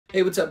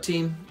Hey, what's up,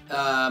 team?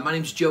 My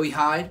name's Joey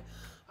Hyde.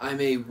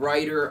 I'm a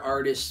writer,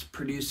 artist,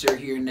 producer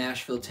here in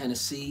Nashville,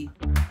 Tennessee.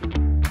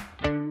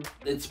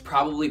 It's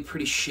probably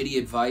pretty shitty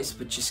advice,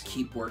 but just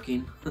keep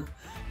working.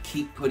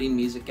 Keep putting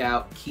music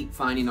out, keep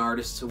finding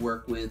artists to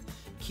work with,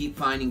 keep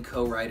finding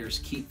co-writers,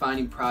 keep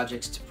finding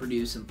projects to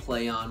produce and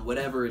play on,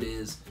 whatever it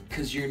is,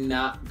 because you're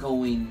not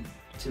going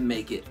to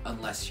make it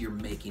unless you're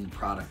making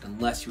product,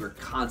 unless you are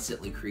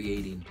constantly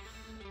creating.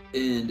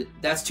 And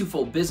that's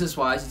twofold.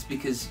 Business-wise, it's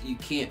because you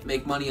can't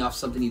make money off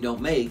something you don't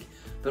make,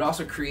 but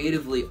also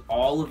creatively,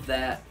 all of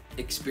that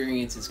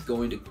experience is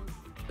going to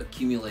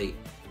accumulate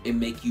and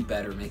make you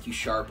better, make you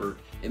sharper,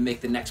 and make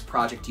the next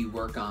project you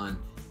work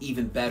on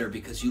even better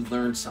because you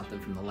learned something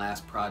from the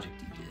last project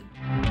you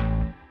did.